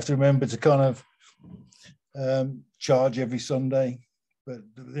chest that you have to remember to kind of charge every Sunday. But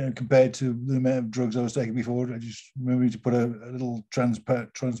compared to the amount of drugs I was taking before, I just remember to put a little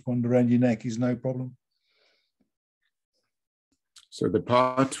transponder around your neck is no problem. So the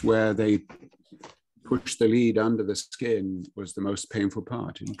part where they push the lead under the skin was the most painful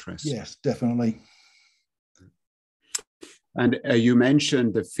part. Interesting. Yes, definitely. And you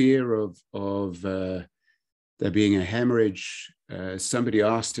mentioned the fear of there being a hemorrhage. Somebody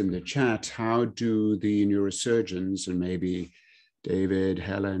asked in the chat, how do the neurosurgeons, and maybe David,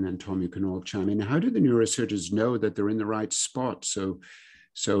 Helen, and Tom, you can all chime in, how do the neurosurgeons know that they're in the right spot? So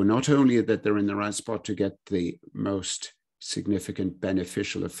not only that they're in the right spot to get the most significant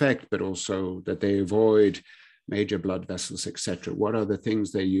beneficial effect, but also that they avoid major blood vessels, etc. What are the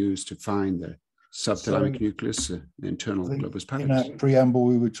things they use to find the subthalamic nucleus, the internal globus pallidus? In that preamble,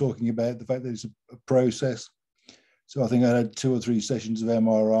 we were talking about the fact that it's a process. So I think I had 2 or 3 sessions of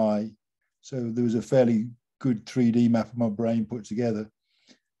MRI. So there was a fairly good 3D map of my brain put together.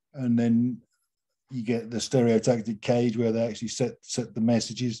 And then you get the stereotactic cage where they actually set the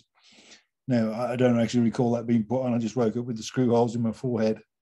messages. Now, I don't actually recall that being put on. I just woke up with the screw holes in my forehead.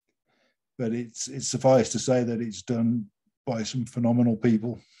 But it's suffice to say that it's done by some phenomenal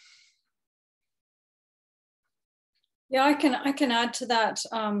people. Yeah, I can add to that.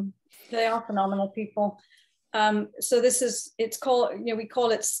 They are phenomenal people. So it's called, we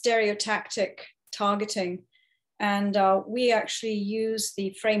call it stereotactic targeting. And we actually use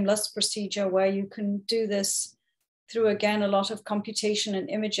the frameless procedure where you can do this through, again, a lot of computation and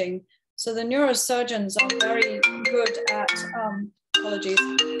imaging. So the neurosurgeons are very good at,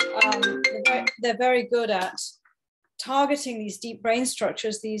 they're very good at targeting these deep brain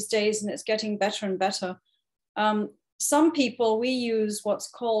structures these days, and it's getting better and better. Some people, we use what's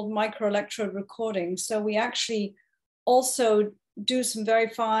called microelectrode recording. So we actually also do some very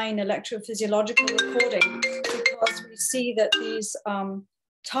fine electrophysiological recording because we see that these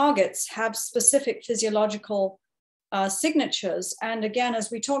targets have specific physiological signatures. And again,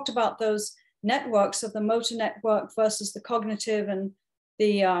 as we talked about those networks of the motor network versus the cognitive and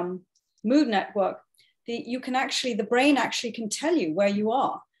mood network, the brain actually can tell you where you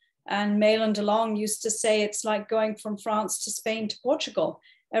are. And Malin DeLong used to say it's like going from France to Spain to Portugal.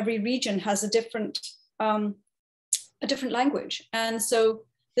 Every region has a different language. And so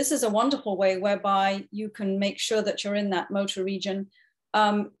this is a wonderful way whereby you can make sure that you're in that motor region.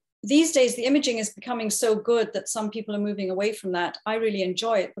 These days, the imaging is becoming so good that some people are moving away from that. I really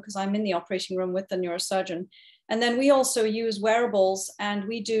enjoy it because I'm in the operating room with the neurosurgeon. And then we also use wearables, and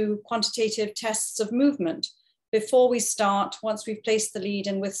we do quantitative tests of movement before we start, once we've placed the lead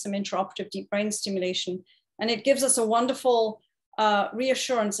in with some intraoperative deep brain stimulation. And it gives us a wonderful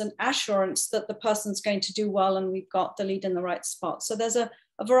reassurance and assurance that the person's going to do well and we've got the lead in the right spot. So there's a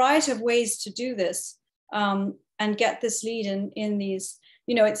variety of ways to do this and get this lead in these.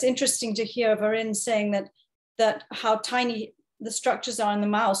 You know, it's interesting to hear Varin saying that how tiny the structures are in the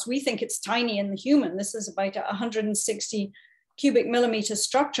mouse. We think it's tiny in the human. This is about 160 cubic millimeter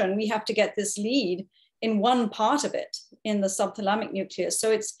structure, and we have to get this lead in one part of it, in the subthalamic nucleus.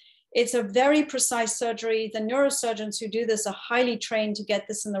 So it's a very precise surgery. The neurosurgeons who do this are highly trained to get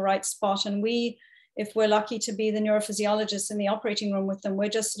this in the right spot. And we, if we're lucky to be the neurophysiologists in the operating room with them, we're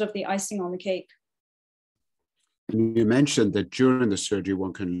just sort of the icing on the cake. You mentioned that during the surgery,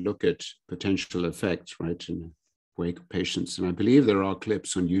 one can look at potential effects, right, in wake patients. And I believe there are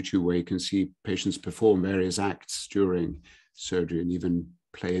clips on YouTube where you can see patients perform various acts during surgery and even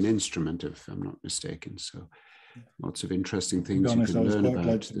play an instrument, if I'm not mistaken. So lots of interesting things you can learn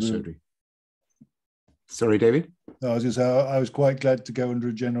about the surgery. Sorry, David? No, I was quite glad to go under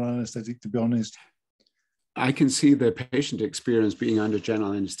a general anesthetic, to be honest. I can see the patient experience being under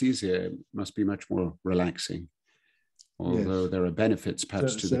general anesthesia must be much more relaxing. Although there are benefits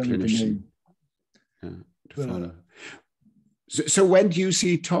perhaps to the clinician to follow. So when do you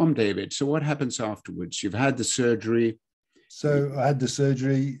see Tom, David? So what happens afterwards? You've had the surgery. So I had the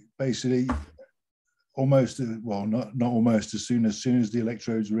surgery basically almost, well, not almost, as soon as the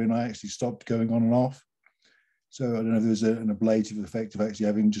electrodes were in, I actually stopped going on and off. So I don't know if there was an ablative effect of actually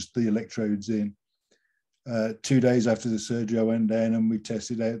having just the electrodes in. 2 days after the surgery, I went down and we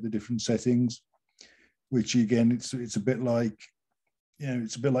tested out the different settings, which again, it's a bit like, you know,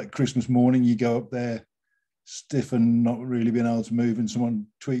 it's a bit like Christmas morning. You go up there stiff and not really being able to move, and someone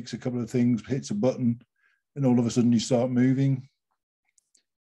tweaks a couple of things, hits a button, and all of a sudden you start moving.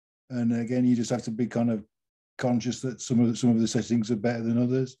 And again, you just have to be kind of conscious that some of the settings are better than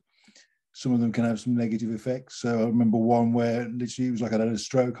others. Some of them can have some negative effects. So I remember one where literally it was like I had a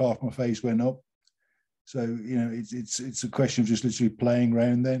stroke, half my face went up. So, you know, it's a question of just literally playing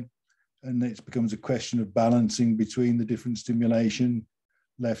around then. And it becomes a question of balancing between the different stimulation,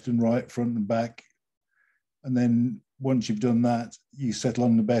 left and right, front and back. And then once you've done that, you settle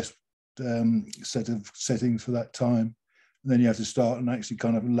on the best set of settings for that time. And then you have to start and actually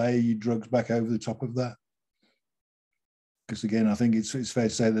kind of lay your drugs back over the top of that. Because again, I think it's fair to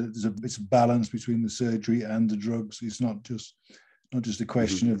say that it's a balance between the surgery and the drugs. It's not just a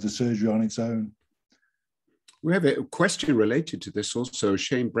question of the surgery on its own. We have a question related to this also.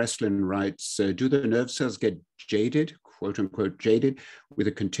 Shane Breslin writes, do the nerve cells get jaded, quote unquote jaded, with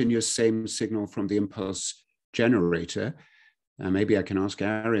a continuous same signal from the impulse generator? Maybe I can ask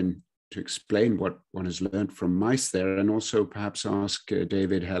Aaron to explain what one has learned from mice there, and also perhaps ask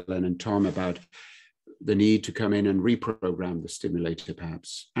David, Helen, and Tom about the need to come in and reprogram the stimulator,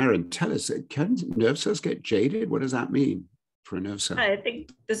 perhaps. Aaron, tell us, can nerve cells get jaded? What does that mean for a nerve cell? I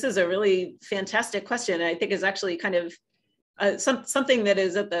think this is a really fantastic question. I think is actually kind of something that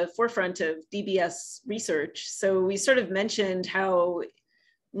is at the forefront of DBS research. So we sort of mentioned how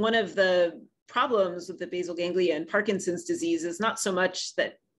one of the problems with the basal ganglia and Parkinson's disease is not so much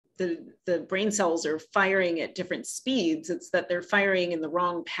that the brain cells are firing at different speeds, it's that they're firing in the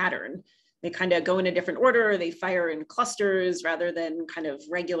wrong pattern. They kind of go in a different order, they fire in clusters rather than kind of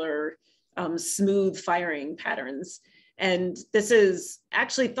regular smooth firing patterns. And this is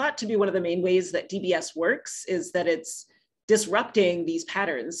actually thought to be one of the main ways that DBS works, is that it's disrupting these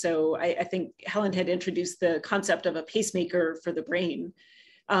patterns. So I think Helen had introduced the concept of a pacemaker for the brain.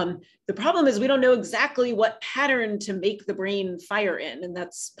 The problem is we don't know exactly what pattern to make the brain fire in. And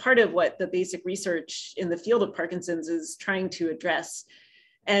that's part of what the basic research in the field of Parkinson's is trying to address.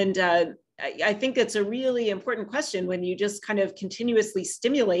 And I think it's a really important question when you just kind of continuously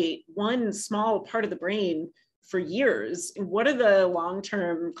stimulate one small part of the brain for years. What are the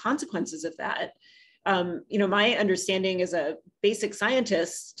long-term consequences of that? You know, my understanding as a basic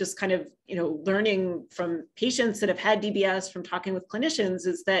scientist, just kind of, you know, learning from patients that have had DBS, from talking with clinicians,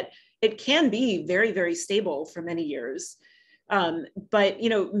 is that it can be very, very stable for many years. But, you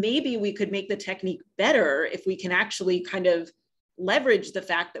know, maybe we could make the technique better if we can actually kind of leverage the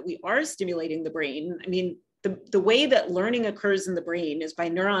fact that we are stimulating the brain. I mean, the way that learning occurs in the brain is by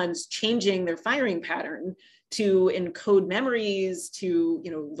neurons changing their firing pattern to encode memories, to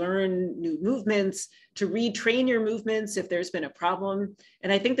learn new movements, to retrain your movements if there's been a problem.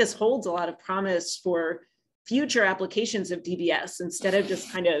 And I think this holds a lot of promise for future applications of DBS, instead of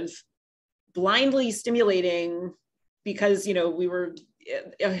just kind of blindly stimulating because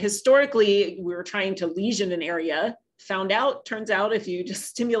historically we were trying to lesion an area, turns out if you just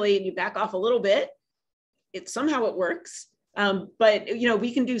stimulate and you back off a little bit, somehow it works. But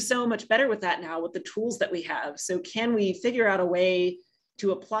we can do so much better with that now with the tools that we have. So can we figure out a way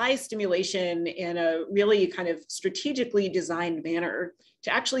to apply stimulation in a really kind of strategically designed manner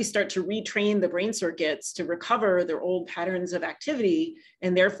to actually start to retrain the brain circuits to recover their old patterns of activity,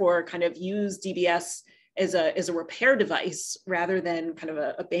 and therefore kind of use DBS as a repair device rather than kind of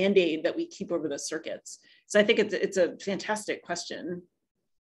a Band-Aid that we keep over the circuits? So I think it's a fantastic question.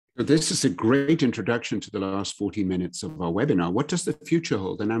 This is a great introduction to the last 40 minutes of our webinar. What does the future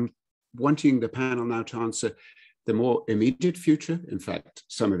hold? And I'm wanting the panel now to answer the more immediate future. In fact,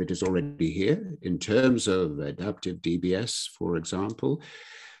 some of it is already here in terms of adaptive DBS, for example.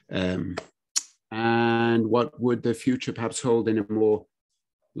 And what would the future perhaps hold in a more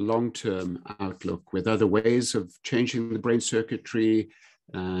long-term outlook with other ways of changing the brain circuitry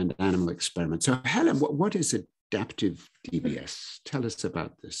and animal experiments? So Helen, what is adaptive DBS? Tell us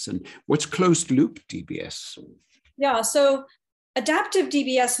about this. And what's closed loop DBS? Yeah, so adaptive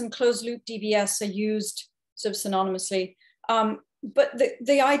DBS and closed loop DBS are used sort of synonymously. But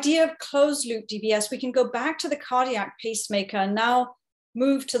the idea of closed loop DBS, we can go back to the cardiac pacemaker and now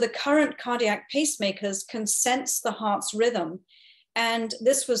move to the current cardiac pacemakers can sense the heart's rhythm. And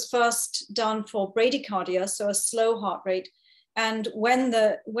this was first done for bradycardia, so a slow heart rate. And when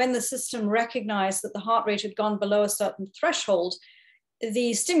the system recognized that the heart rate had gone below a certain threshold,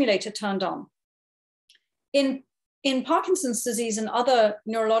 the stimulator turned on. In Parkinson's disease and other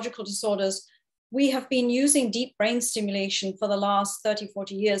neurological disorders, we have been using deep brain stimulation for the last 30,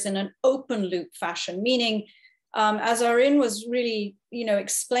 40 years in an open loop fashion, meaning as Arin was really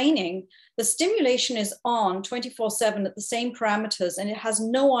explaining, the stimulation is on 24/7 at the same parameters, and it has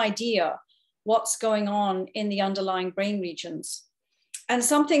no idea what's going on in the underlying brain regions. And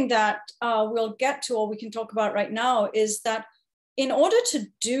something that we'll get to, or we can talk about right now, is that in order to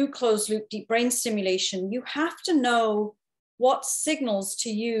do closed loop deep brain stimulation, you have to know what signals to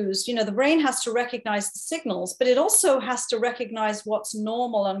use. The brain has to recognize the signals, but it also has to recognize what's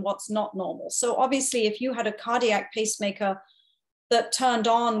normal and what's not normal. So obviously, if you had a cardiac pacemaker that turned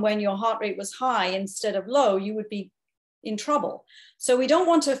on when your heart rate was high instead of low, you would be in trouble. So we don't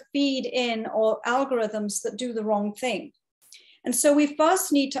want to feed in or algorithms that do the wrong thing. And so we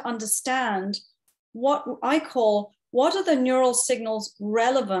first need to understand what are the neural signals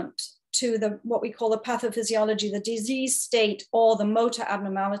relevant to what we call the pathophysiology, the disease state, or the motor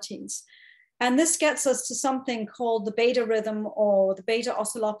abnormalities. And this gets us to something called the beta rhythm or the beta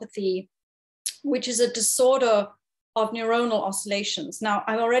oscillopathy, which is a disorder of neuronal oscillations. Now,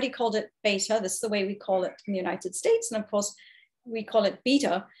 I've already called it beta. This is the way we call it in the United States. And of course, we call it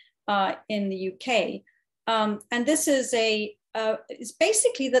beta in the UK. And this is it's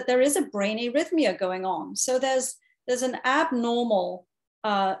basically that there is a brain arrhythmia going on. So there's an abnormal,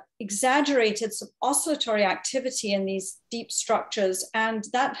 exaggerated oscillatory activity in these deep structures. And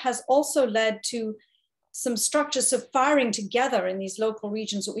that has also led to some structures of firing together in these local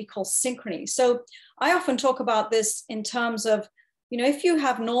regions that we call synchrony. So I often talk about this in terms of, if you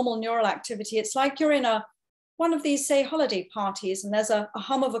have normal neural activity, it's like you're in one of these, say, holiday parties, and there's a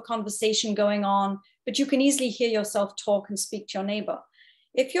hum of a conversation going on, but you can easily hear yourself talk and speak to your neighbor.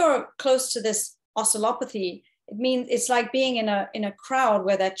 If you're close to this oscillopathy, it means it's like being in a crowd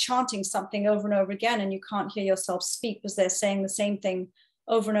where they're chanting something over and over again, and you can't hear yourself speak because they're saying the same thing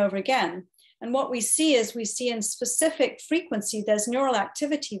over and over again. And what we see in specific frequency, there's neural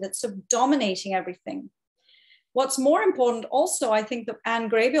activity that's sort of dominating everything. What's more important also, I think that Anne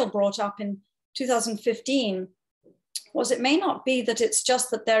Graybill brought up in 2015, was it may not be that it's just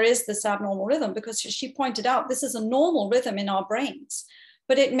that there is this abnormal rhythm, because she pointed out this is a normal rhythm in our brains,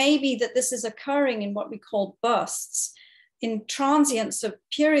 but it may be that this is occurring in what we call bursts, in transients of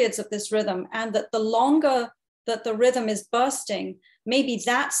periods of this rhythm, and that the longer that the rhythm is bursting, maybe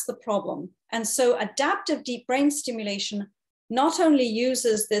that's the problem. And so adaptive deep brain stimulation not only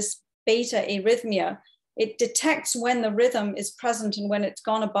uses this beta arrhythmia, it detects when the rhythm is present and when it's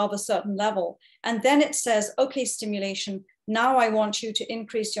gone above a certain level. And then it says, okay, stimulation, now I want you to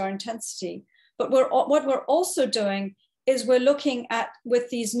increase your intensity. But what we're also doing is we're looking at, with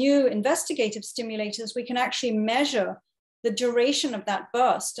these new investigative stimulators, we can actually measure the duration of that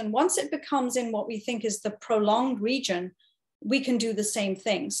burst. And once it becomes in what we think is the prolonged region, we can do the same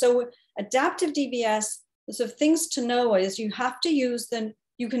thing. So adaptive DBS, the sort of things to know is you have to use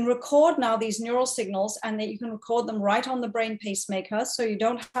you can record now these neural signals, and that you can record them right on the brain pacemaker. So you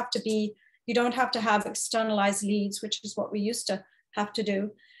don't have to have externalized leads, which is what we used to have to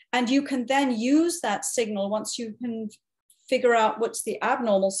do. And you can then use that signal once you can figure out what's the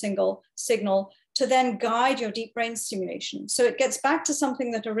abnormal signal to then guide your deep brain stimulation. So it gets back to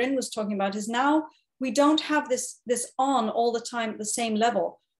something that Arin was talking about, is now we don't have this on all the time at the same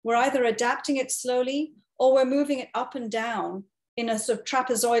level. We're either adapting it slowly or we're moving it up and down in a sort of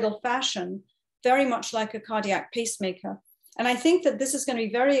trapezoidal fashion, very much like a cardiac pacemaker. And I think that this is going to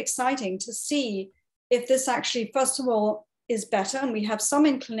be very exciting to see if this actually, first of all, is better. And we have some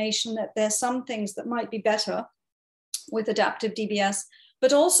inclination that there's some things that might be better with adaptive DBS,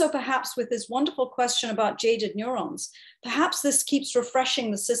 but also perhaps with this wonderful question about jaded neurons, perhaps this keeps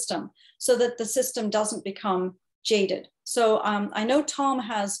refreshing the system so that the system doesn't become jaded. So I know Tom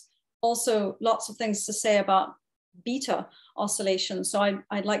has also lots of things to say about beta oscillations. So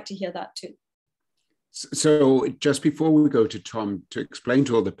I'd like to hear that too. So just before we go to Tom, to explain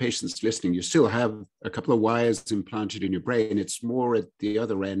to all the patients listening, you still have a couple of wires implanted in your brain. It's more at the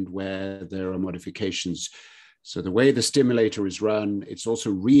other end where there are modifications. So the way the stimulator is run, it's also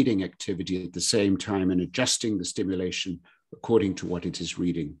reading activity at the same time and adjusting the stimulation according to what it is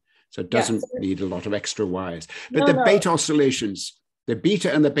reading. So it doesn't need a lot of extra wires. But beta oscillations, the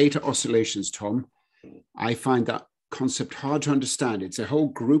beta and the beta oscillations, Tom, I find that concept hard to understand. It's a whole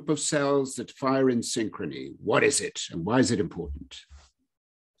group of cells that fire in synchrony. What is it and why is it important?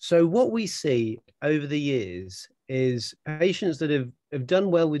 So what we see over the years is patients that have done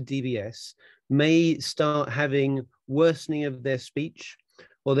well with DBS may start having worsening of their speech,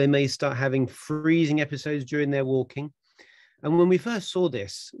 or they may start having freezing episodes during their walking. And when we first saw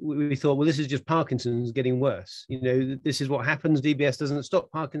this, we thought, well, this is just Parkinson's getting worse. You know, this is what happens. DBS doesn't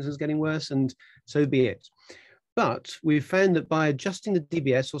stop Parkinson's getting worse, and so be it. But we've found that by adjusting the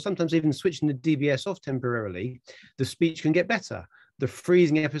DBS, or sometimes even switching the DBS off temporarily, the speech can get better. The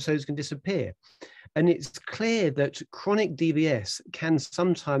freezing episodes can disappear. And it's clear that chronic DBS can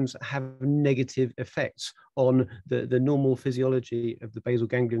sometimes have negative effects on the normal physiology of the basal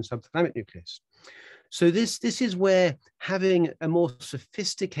ganglion subthalamic nucleus. So this is where having a more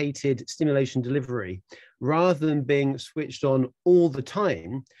sophisticated stimulation delivery, rather than being switched on all the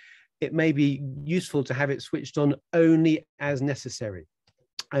time, it may be useful to have it switched on only as necessary.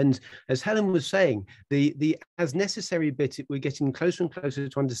 And as Helen was saying, the as necessary bit, we're getting closer and closer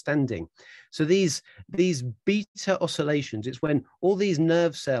to understanding. So these beta oscillations, it's when all these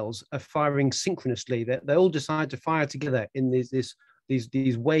nerve cells are firing synchronously, they all decide to fire together in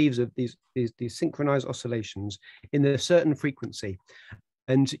these waves of these synchronized oscillations in a certain frequency.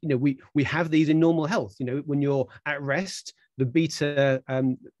 And you know, we have these in normal health. You know, when you're at rest, the beta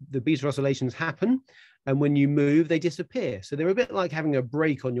oscillations happen, and when you move, they disappear. So they're a bit like having a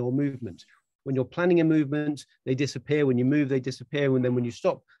break on your movement. When you're planning a movement, they disappear. When you move, they disappear. And then when you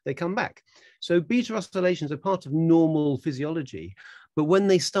stop, they come back. So beta oscillations are part of normal physiology. But when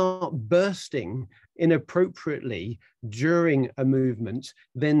they start bursting inappropriately during a movement,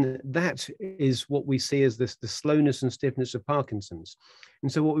 then that is what we see as the slowness and stiffness of Parkinson's.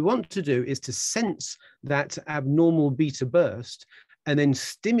 And so what we want to do is to sense that abnormal beta burst and then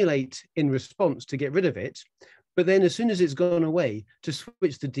stimulate in response to get rid of it. But then as soon as it's gone away, to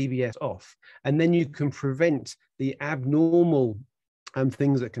switch the DBS off. And then you can prevent the abnormal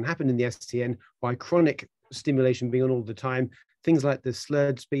things that can happen in the STN by chronic stimulation being on all the time, things like the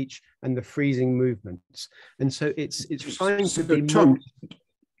slurred speech and the freezing movements. And so it's trying to be Tom,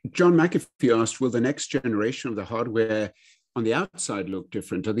 John McAfee asked, will the next generation of the hardware on the outside look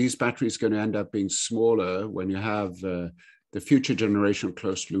different? Are these batteries going to end up being smaller when you have the future generation of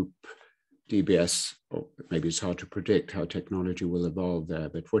closed loop DBS? Or maybe it's hard to predict how technology will evolve there,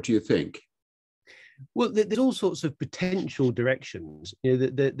 but what do you think? Well, there's all sorts of potential directions. You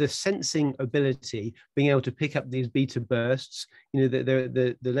know, the sensing ability, being able to pick up these beta bursts. You know,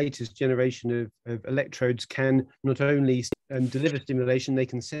 the latest generation of electrodes can not only deliver stimulation, they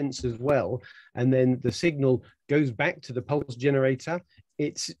can sense as well. And then the signal goes back to the pulse generator.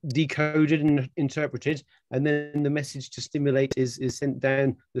 It's decoded and interpreted, and then the message to stimulate is sent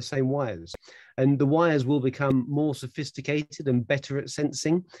down the same wires. And the wires will become more sophisticated and better at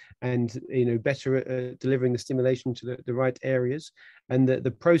sensing, and better at delivering the stimulation to the right areas. And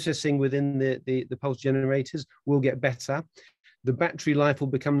the processing within the pulse generators will get better. the battery life will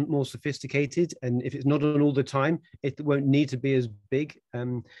become more sophisticated, and if it's not on all the time, it won't need to be as big.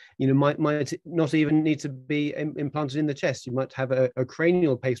 Might not even need to be implanted in the chest. You might have a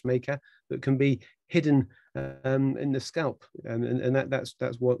cranial pacemaker that can be hidden in the scalp, and that's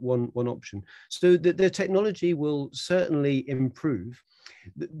one option. So the technology will certainly improve.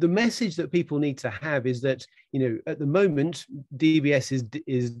 The message that people need to have is that, at the moment, DBS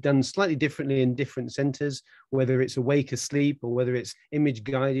is done slightly differently in different centers, whether it's awake asleep or whether it's image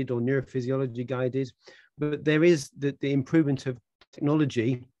guided or neurophysiology guided. But there is the improvement of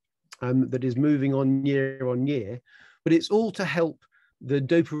technology that is moving on year, but it's all to help the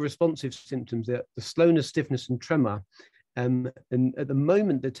dopa-responsive symptoms, the slowness, stiffness, and tremor. And at the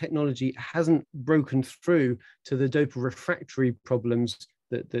moment, the technology hasn't broken through to the dopa-refractory problems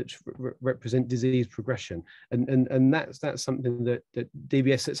that represent disease progression. And that's something that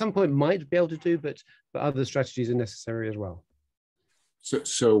DBS at some point might be able to do, but other strategies are necessary as well.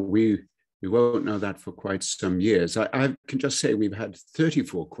 So we won't know that for quite some years. I can just say we've had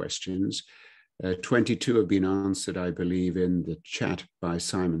 34 questions. 22 have been answered, I believe, in the chat by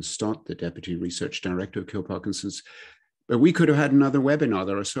Simon Stott, the Deputy Research Director of Cure Parkinson's. But we could have had another webinar.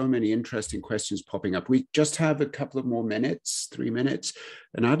 There are so many interesting questions popping up. We just have a couple of more minutes, 3 minutes.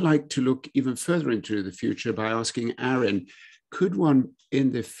 And I'd like to look even further into the future by asking Aaron, could one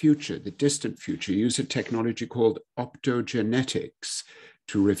in the future, the distant future, use a technology called optogenetics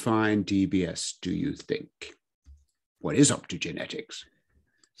to refine DBS, do you think? What is optogenetics?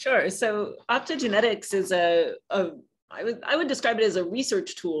 Sure. So optogenetics is I would describe it as a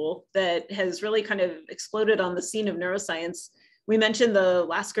research tool that has really kind of exploded on the scene of neuroscience. We mentioned the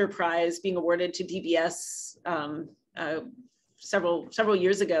Lasker Prize being awarded to DBS several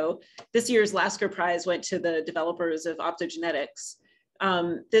years ago. This year's Lasker Prize went to the developers of optogenetics.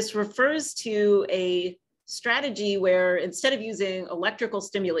 This refers to a strategy where instead of using electrical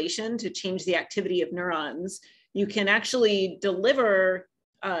stimulation to change the activity of neurons, you can actually deliver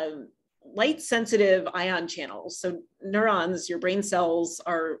light-sensitive ion channels. So neurons, your brain cells,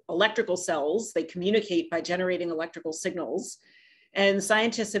 are electrical cells. They communicate by generating electrical signals. And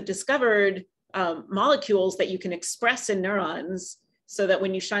scientists have discovered molecules that you can express in neurons so that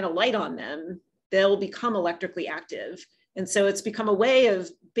when you shine a light on them, they'll become electrically active. And so it's become a way of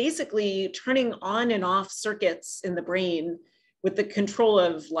basically turning on and off circuits in the brain with the control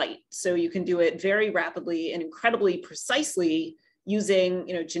of light. So you can do it very rapidly and incredibly precisely using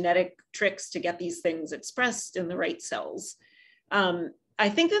genetic tricks to get these things expressed in the right cells. I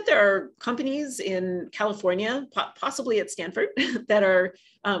think that there are companies in California, possibly at Stanford, that are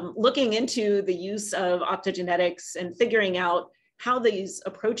looking into the use of optogenetics and figuring out how these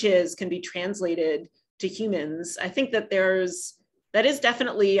approaches can be translated to humans. I think that that is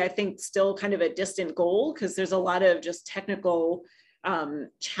definitely, I think, still kind of a distant goal because there's a lot of just technical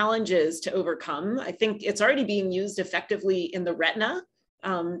challenges to overcome. I think it's already being used effectively in the retina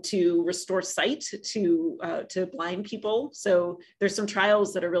to restore sight to blind people. So there's some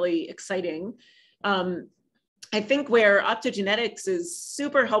trials that are really exciting. I think where optogenetics is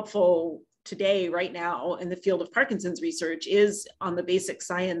super helpful today, right now, in the field of Parkinson's research is on the basic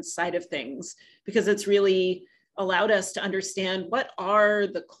science side of things, because it's really allowed us to understand what are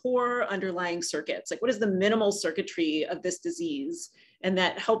the core underlying circuits, like what is the minimal circuitry of this disease, and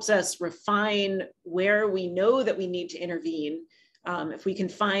that helps us refine where we know that we need to intervene. If we can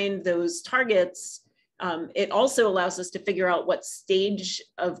find those targets, it also allows us to figure out what stage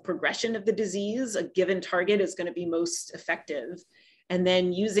of progression of the disease a given target is going to be most effective. And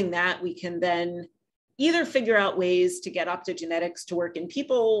then using that, we can then either figure out ways to get optogenetics to work in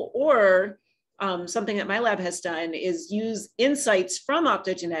people, or something that my lab has done is use insights from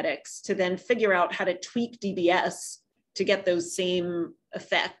optogenetics to then figure out how to tweak DBS to get those same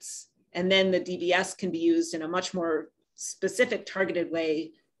effects. And then the DBS can be used in a much more specific, targeted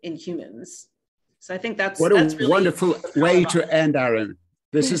way in humans. So I think that's really wonderful way to end, Aaron.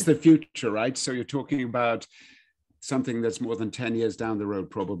 This is the future, right? So you're talking about something that's more than 10 years down the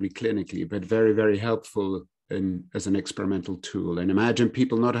road, probably clinically, but very, very helpful as an experimental tool. And imagine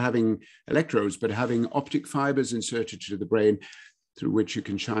people not having electrodes, but having optic fibers inserted to the brain through which you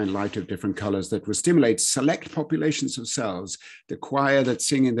can shine light of different colors that will stimulate select populations of cells. The choir that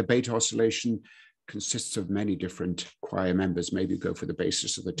sing in the beta oscillation consists of many different choir members. Maybe you go for the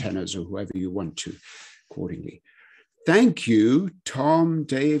basses or the tenors or whoever you want to accordingly. Thank you, Tom,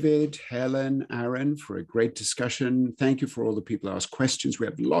 David, Helen, Aaron, for a great discussion. Thank you for all the people who asked questions. We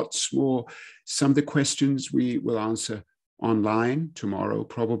have lots more. Some of the questions we will answer online tomorrow,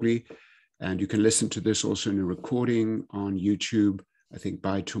 probably. And you can listen to this also in a recording on YouTube, I think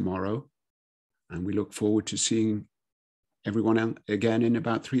by tomorrow. And we look forward to seeing everyone again in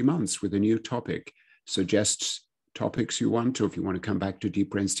about 3 months with a new topic. Suggest topics you want, or if you want to come back to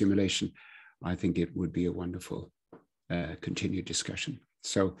deep brain stimulation, I think it would be a wonderful continued discussion.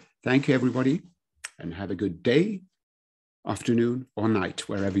 So thank you, everybody, and have a good day, afternoon, or night,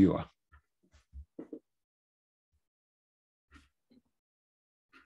 wherever you are.